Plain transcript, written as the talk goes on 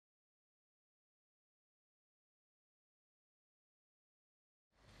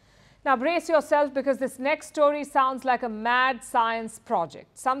Now brace yourself, because this next story sounds like a mad science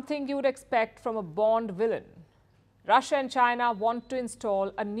project, something you would expect from a Bond villain. Russia and China want to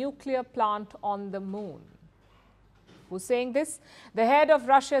install a nuclear plant on the moon. Who's saying this? The head of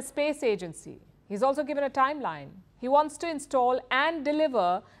Russia's space agency. He's also given a timeline. He wants to install and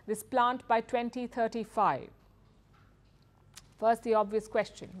deliver this plant by 2035. First, the obvious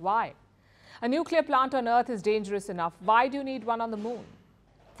question, why? A nuclear plant on Earth is dangerous enough. Why do you need one on the moon?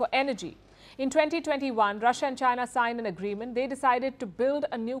 For energy. In 2021, Russia and China signed an agreement. They decided to build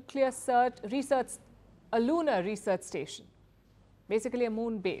a lunar research station, basically a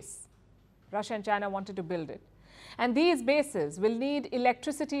moon base. Russia and China wanted to build it. And these bases will need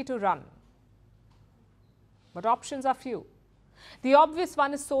electricity to run. But options are few. The obvious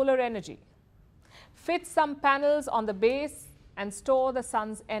one is solar energy. Fit some panels on the base and store the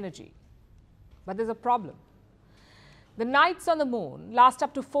sun's energy. But there's a problem. The nights on the moon last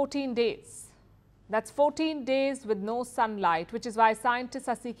up to 14 days. That's 14 days with no sunlight, which is why scientists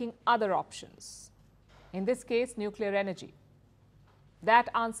are seeking other options. In this case, nuclear energy. That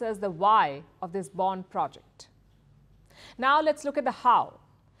answers the why of this Bond project. Now let's look at the how.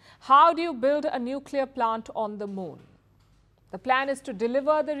 How do you build a nuclear plant on the moon? The plan is to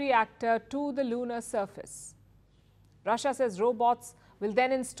deliver the reactor to the lunar surface. Russia says robots will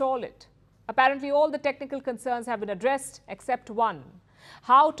then install it. Apparently, all the technical concerns have been addressed except one: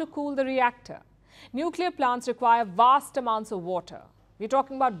 how to cool the reactor. Nuclear plants require vast amounts of water. We're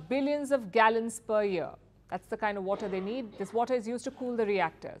talking about billions of gallons per year. That's the kind of water they need. This water is used to cool the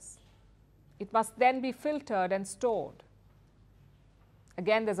reactors. It must then be filtered and stored.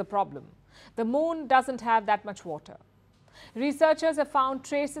 Again, there's a problem. The moon doesn't have that much water. Researchers have found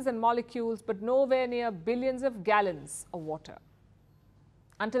traces and molecules, but nowhere near billions of gallons of water.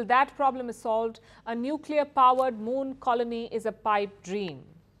 Until that problem is solved, a nuclear-powered moon colony is a pipe dream.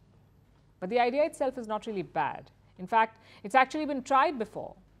 But the idea itself is not really bad. In fact, it's actually been tried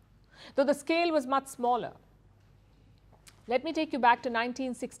before, though the scale was much smaller. Let me take you back to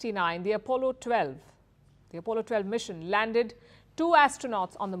 1969. The Apollo 12 mission landed 2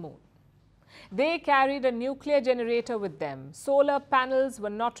 astronauts on the moon. They carried a nuclear generator with them. Solar panels were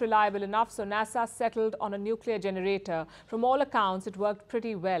not reliable enough, so NASA settled on a nuclear generator. From all accounts, it worked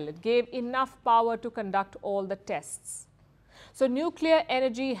pretty well. It gave enough power to conduct all the tests. So nuclear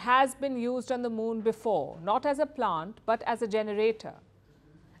energy has been used on the moon before, not as a plant, but as a generator.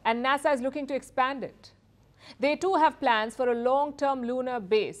 And NASA is looking to expand it. They too have plans for a long-term lunar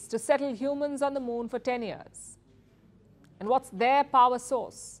base to settle humans on the moon for 10 years. And what's their power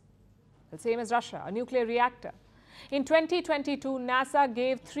source? The same as Russia, a nuclear reactor. In 2022, NASA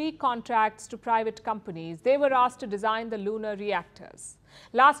gave 3 contracts to private companies. They were asked to design the lunar reactors.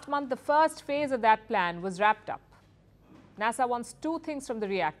 Last month, the first phase of that plan was wrapped up. NASA wants 2 things from the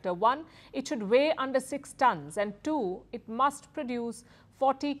reactor. 1, it should weigh under 6 tons. And 2, it must produce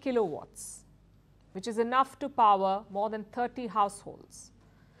 40 kilowatts, which is enough to power more than 30 households.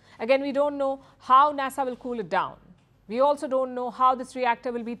 Again, we don't know how NASA will cool it down. We also don't know how this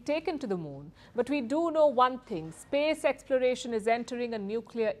reactor will be taken to the moon. But we do know one thing: space exploration is entering a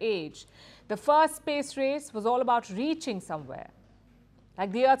nuclear age. The first space race was all about reaching somewhere,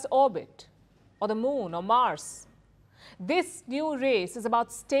 like the Earth's orbit, or the moon, or Mars. This new race is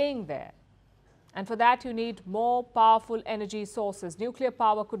about staying there. And for that, you need more powerful energy sources. Nuclear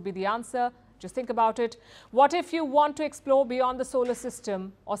power could be the answer. Just think about it. What if you want to explore beyond the solar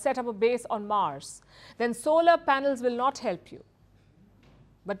system or set up a base on Mars? Then solar panels will not help you.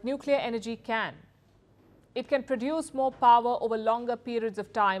 But nuclear energy can. It can produce more power over longer periods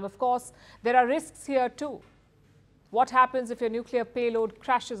of time. Of course, there are risks here too. What happens if your nuclear payload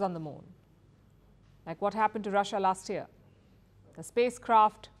crashes on the moon? Like what happened to Russia last year. The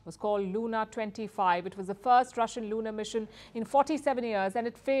spacecraft was called Luna 25. It was the first Russian lunar mission in 47 years, and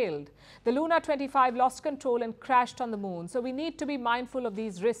it failed. The Luna 25 lost control and crashed on the moon. So we need to be mindful of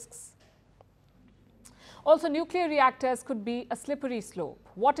these risks. Also, nuclear reactors could be a slippery slope.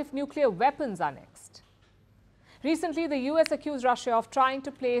 What if nuclear weapons are next? Recently, the US accused Russia of trying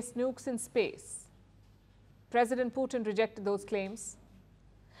to place nukes in space. President Putin rejected those claims.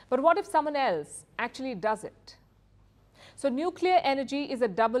 But what if someone else actually does it? So nuclear energy is a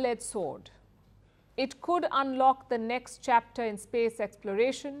double-edged sword. It could unlock the next chapter in space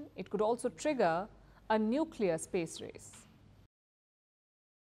exploration. It could also trigger a nuclear space race.